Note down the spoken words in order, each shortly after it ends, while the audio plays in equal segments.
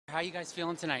How are you guys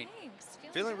feeling tonight? Thanks.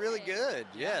 Feeling really good.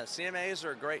 Yeah, CMAs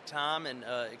are a great time and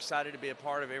excited to be a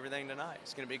part of everything tonight.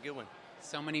 It's going to be a good one.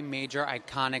 So many major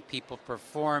iconic people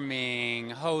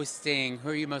performing, hosting. Who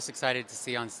are you most excited to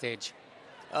see on stage?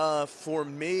 For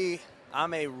me,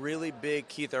 I'm a really big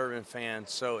Keith Urban fan,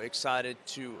 so excited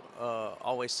to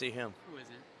always see him. Who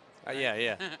isn't?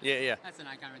 Yeah. That's an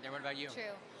icon right there. What about you? True.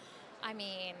 I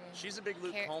mean, She's a big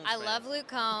Luke Combs I fan. love Luke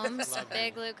Combs. Love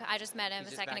Big Luke. I just met him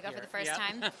He's a just second back ago for here. the first Yeah.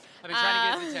 time. I've been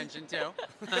trying to get his attention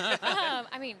too.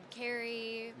 I mean,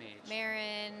 Carrie, Mage.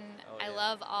 Marin. Oh, I yeah.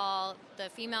 love all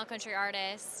the female country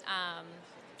artists.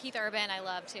 Keith Urban, I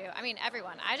love too. I mean,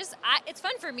 everyone. It's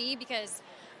fun for me because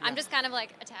I'm just kind of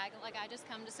like a tag. Like I just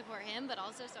come to support him, but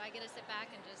also so I get to sit back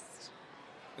and just.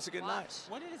 It's a good Watch. night.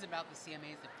 What it is about the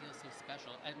CMAs that feels so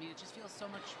special? I mean, it just feels so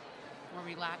much more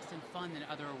relaxed and fun than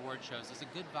other award shows. There's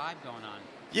a good vibe going on.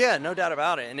 Yeah, no doubt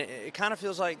about it. And it kind of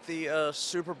feels like the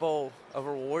Super Bowl of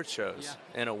award shows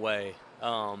in a way.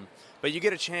 But you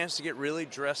get a chance to get really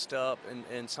dressed up,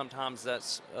 and sometimes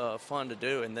that's fun to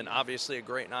do. And then obviously a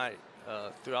great night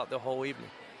throughout the whole evening.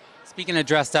 Speaking of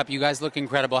dressed up, you guys look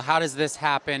incredible. How does this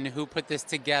happen? Who put this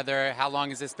together? How long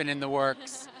has this been in the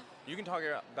works? You can talk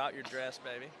about your dress,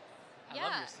 baby. I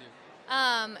love your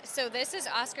suit. So this is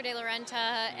Oscar de la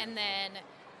Renta, and then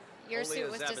your suit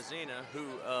was just. Zabazina,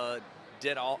 who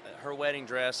did all her wedding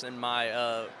dress and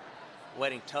my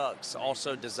wedding tux,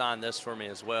 also designed this for me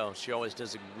as well. She always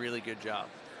does a really good job.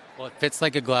 Well, it fits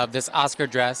like a glove. This Oscar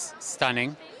dress,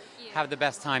 stunning. Thank you. Have the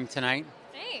best time tonight.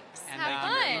 Thanks. And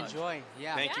Have fun. Enjoy.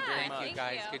 Yeah. Thank you very much. Thank you,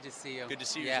 guys. you. Good to see you. Good to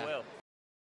see you Yeah. as well.